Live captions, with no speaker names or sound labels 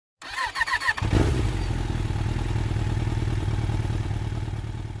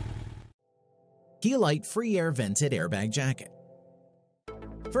Heelite Free Air Vented Airbag Jacket.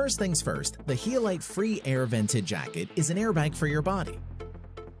 First things first, the Heelite Free Air Vented Jacket is an airbag for your body.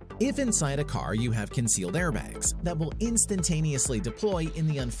 If inside a car you have concealed airbags that will instantaneously deploy in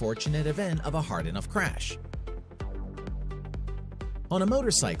the unfortunate event of a hard enough crash. On a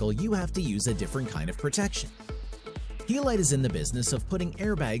motorcycle, you have to use a different kind of protection. Heelite is in the business of putting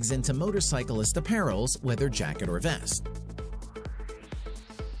airbags into motorcyclist apparels, whether jacket or vest.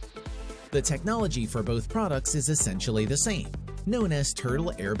 The technology for both products is essentially the same, known as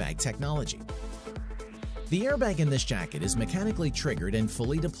turtle airbag technology. The airbag in this jacket is mechanically triggered and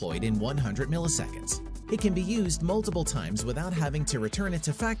fully deployed in 100 milliseconds. It can be used multiple times without having to return it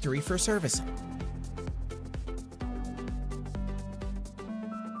to factory for servicing.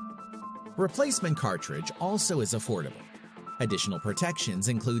 Replacement cartridge also is affordable. Additional protections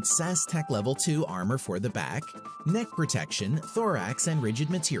include SAS Tech Level 2 armor for the back, neck protection, thorax and rigid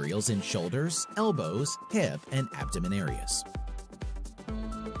materials in shoulders, elbows, hip, and abdomen areas.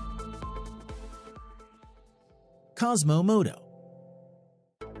 Cosmo Moto.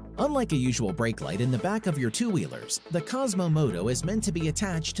 Unlike a usual brake light in the back of your two-wheelers, the Cosmo Moto is meant to be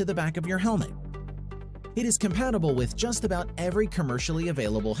attached to the back of your helmet. It is compatible with just about every commercially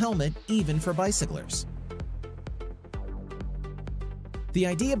available helmet, even for bicyclers. The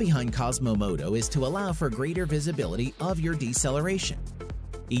idea behind Cosmo Moto is to allow for greater visibility of your deceleration.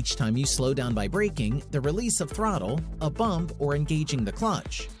 Each time you slow down by braking, the release of throttle, a bump, or engaging the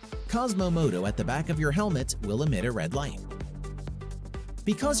clutch, Cosmo Moto at the back of your helmet will emit a red light.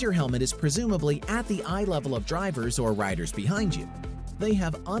 Because your helmet is presumably at the eye level of drivers or riders behind you, they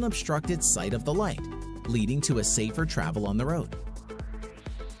have unobstructed sight of the light, leading to a safer travel on the road.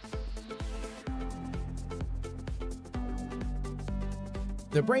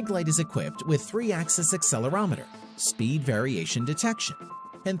 The brake light is equipped with 3-axis accelerometer, speed variation detection,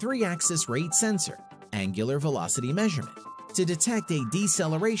 and 3-axis rate sensor, angular velocity measurement, to detect a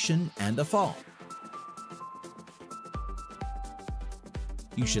deceleration and a fall.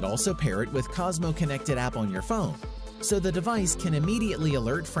 You should also pair it with Cosmo Connected app on your phone, so the device can immediately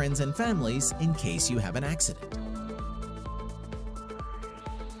alert friends and families in case you have an accident.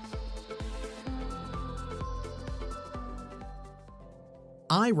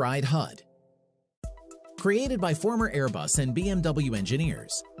 iRide HUD. Created by former Airbus and BMW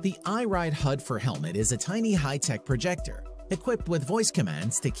engineers, the iRide HUD for helmet is a tiny high-tech projector equipped with voice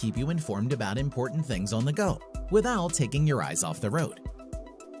commands to keep you informed about important things on the go, without taking your eyes off the road.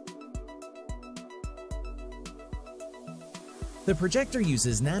 The projector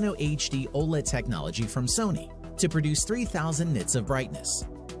uses Nano HD OLED technology from Sony to produce 3000 nits of brightness.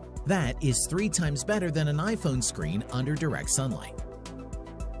 That is 3 times better than an iPhone screen under direct sunlight.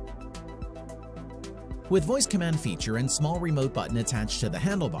 With voice command feature and small remote button attached to the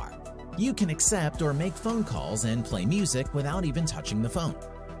handlebar, you can accept or make phone calls and play music without even touching the phone.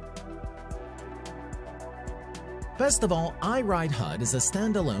 Best of all, iRide HUD is a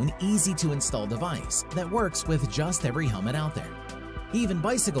standalone, easy-to-install device that works with just every helmet out there, even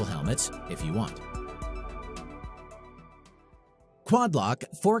bicycle helmets if you want. Quad Lock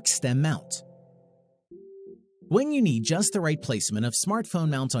Fork Stem Mount. When you need just the right placement of smartphone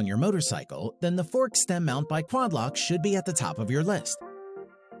mount on your motorcycle, then the fork stem mount by Quad Lock should be at the top of your list.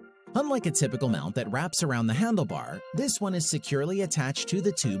 Unlike a typical mount that wraps around the handlebar, this one is securely attached to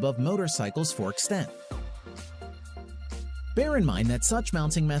the tube of motorcycle's fork stem. Bear in mind that such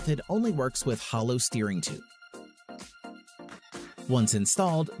mounting method only works with hollow steering tube. Once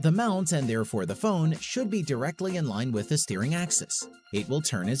installed, the mount and therefore the phone should be directly in line with the steering axis. It will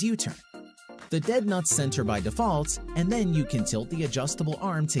turn as you turn. The dead nuts center by default, and then you can tilt the adjustable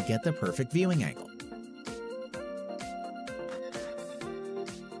arm to get the perfect viewing angle.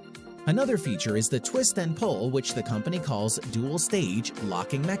 Another feature is the twist and pull, which the company calls dual stage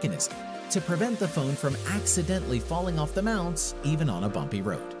locking mechanism, to prevent the phone from accidentally falling off the mounts even on a bumpy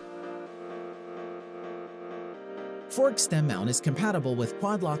road. Fork stem mount is compatible with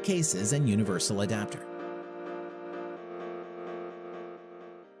Quad Lock cases and universal adapter.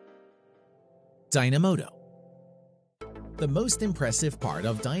 Dynamoto. The most impressive part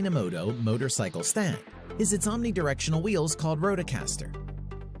of Dynamoto motorcycle stand is its omnidirectional wheels called Rotocaster.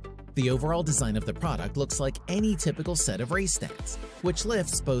 The overall design of the product looks like any typical set of race stands, which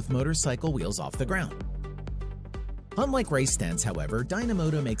lifts both motorcycle wheels off the ground. Unlike race stands, however,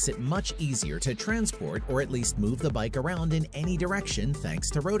 Dynamoto makes it much easier to transport or at least move the bike around in any direction thanks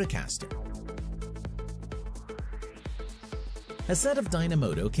to Rotocaster. A set of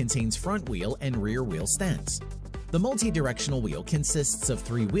Dynamoto contains front wheel and rear wheel stands. The multi-directional wheel consists of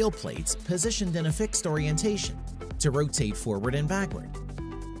 3 wheel plates positioned in a fixed orientation to rotate forward and backward.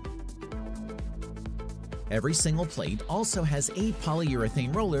 Every single plate also has 8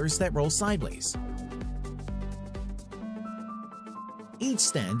 polyurethane rollers that roll sideways. Each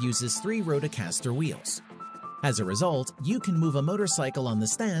stand uses 3 Rotocaster wheels. As a result, you can move a motorcycle on the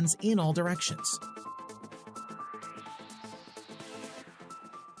stands in all directions.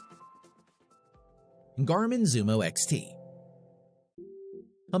 Garmin Zumo XT.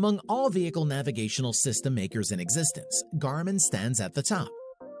 Among all vehicle navigational system makers in existence, Garmin stands at the top.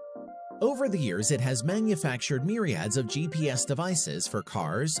 Over the years, it has manufactured myriads of GPS devices for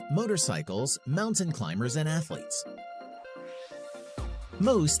cars, motorcycles, mountain climbers, and athletes.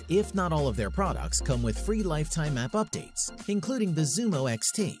 Most, if not all of their products come with free lifetime map updates, including the Zumo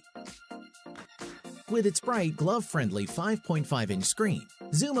XT. With its bright, glove-friendly 5.5-inch screen,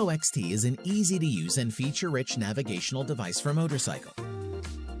 Zumo XT is an easy-to-use and feature-rich navigational device for motorcycle.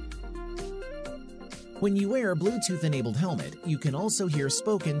 When you wear a Bluetooth-enabled helmet, you can also hear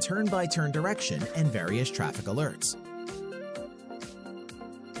spoken turn-by-turn direction and various traffic alerts.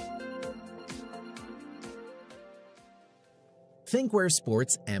 ThinkWare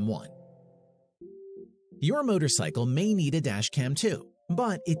Sports M1. Your motorcycle may need a dash cam too,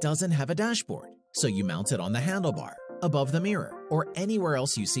 but it doesn't have a dashboard, so you mount it on the handlebar, above the mirror, or anywhere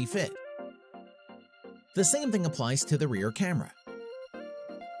else you see fit. The same thing applies to the rear camera.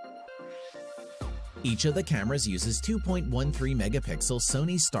 Each of the cameras uses 2.13 megapixel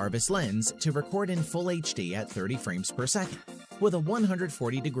Sony Starbus lens to record in Full HD at 30 frames per second, with a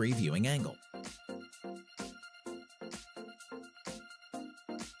 140-degree viewing angle.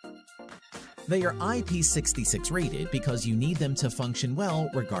 They are IP66 rated because you need them to function well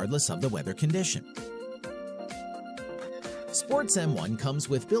regardless of the weather condition. Sports M1 comes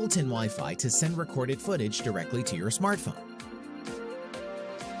with built-in Wi-Fi to send recorded footage directly to your smartphone.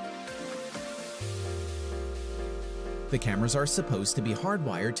 The cameras are supposed to be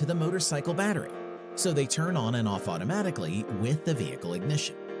hardwired to the motorcycle battery, so they turn on and off automatically with the vehicle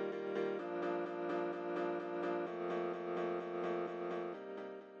ignition.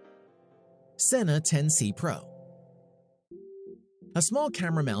 Sena 10C Pro. A small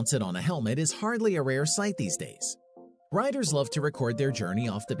camera mounted on a helmet is hardly a rare sight these days. Riders love to record their journey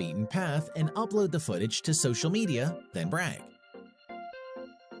off the beaten path and upload the footage to social media, then brag.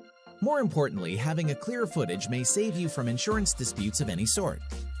 More importantly, having a clear footage may save you from insurance disputes of any sort.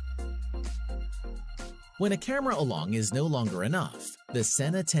 When a camera along is no longer enough, the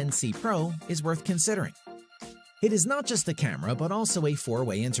Sena 10C Pro is worth considering. It is not just a camera, but also a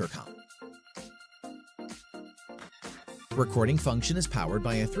 4-way intercom. Recording function is powered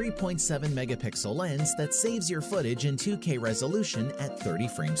by a 3.7 megapixel lens that saves your footage in 2K resolution at 30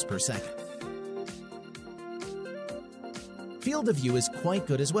 frames per second. Field of view is quite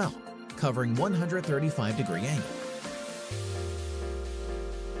good as well, covering 135-degree angle.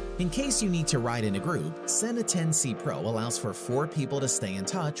 In case you need to ride in a group, Sena 10C Pro allows for 4 people to stay in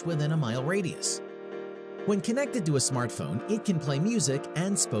touch within a mile radius. When connected to a smartphone, it can play music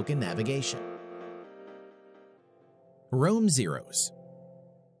and spoken navigation. Roam Zeros.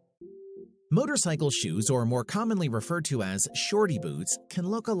 Motorcycle shoes, or more commonly referred to as shorty boots, can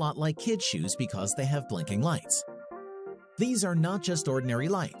look a lot like kids' shoes because they have blinking lights. These are not just ordinary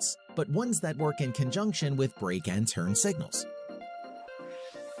lights, but ones that work in conjunction with brake and turn signals.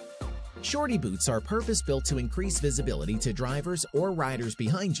 Shorty boots are purpose-built to increase visibility to drivers or riders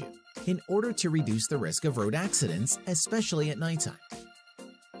behind you in order to reduce the risk of road accidents, especially at nighttime.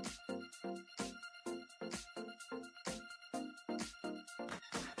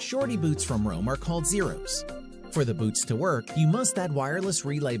 Shorty boots from Roam are called Zeros. For the boots to work, you must add wireless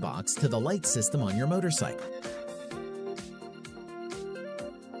relay box to the light system on your motorcycle.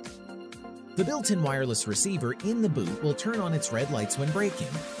 The built-in wireless receiver in the boot will turn on its red lights when braking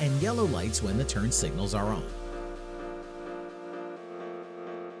and yellow lights when the turn signals are on.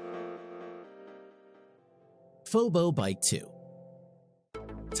 Fobo Bike 2.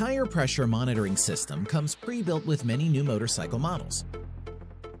 Tire pressure monitoring system comes pre-built with many new motorcycle models.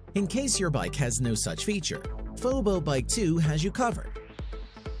 In case your bike has no such feature, Fobo Bike 2 has you covered.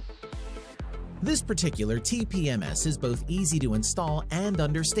 This particular TPMS is both easy to install and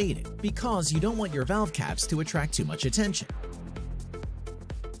understated because you don't want your valve caps to attract too much attention.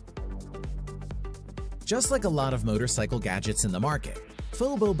 Just like a lot of motorcycle gadgets in the market,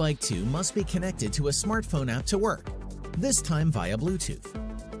 Fobo Bike 2 must be connected to a smartphone app to work, this time via Bluetooth.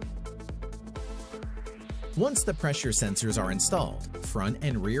 Once the pressure sensors are installed, front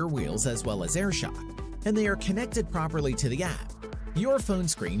and rear wheels as well as air shock, and they are connected properly to the app, your phone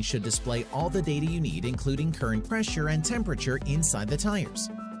screen should display all the data you need, including current pressure and temperature inside the tires.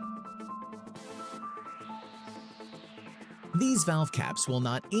 These valve caps will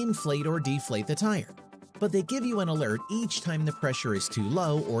not inflate or deflate the tire. but they give you an alert each time the pressure is too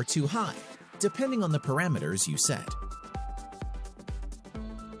low or too high, depending on the parameters you set.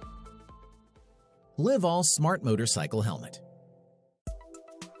 Live All Smart Motorcycle Helmet.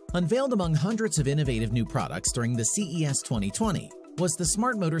 Unveiled among hundreds of innovative new products during the CES 2020 was the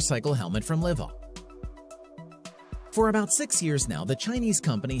Smart Motorcycle Helmet from Live All. For about 6 years now, the Chinese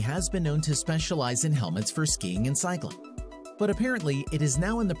company has been known to specialize in helmets for skiing and cycling. But apparently, it is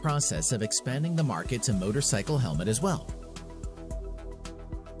now in the process of expanding the market to motorcycle helmet as well.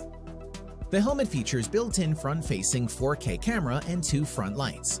 The helmet features built-in front-facing 4K camera and 2 front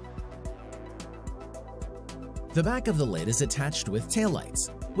lights. The back of the lid is attached with taillights,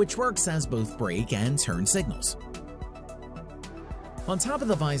 which works as both brake and turn signals. On top of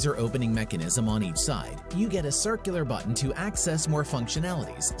the visor opening mechanism on each side, you get a circular button to access more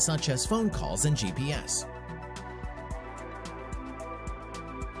functionalities such as phone calls and GPS.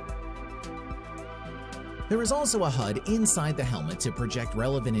 There is also a HUD inside the helmet to project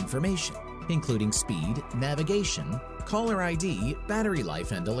relevant information, including speed, navigation, caller ID, battery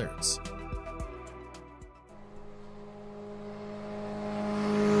life, and alerts.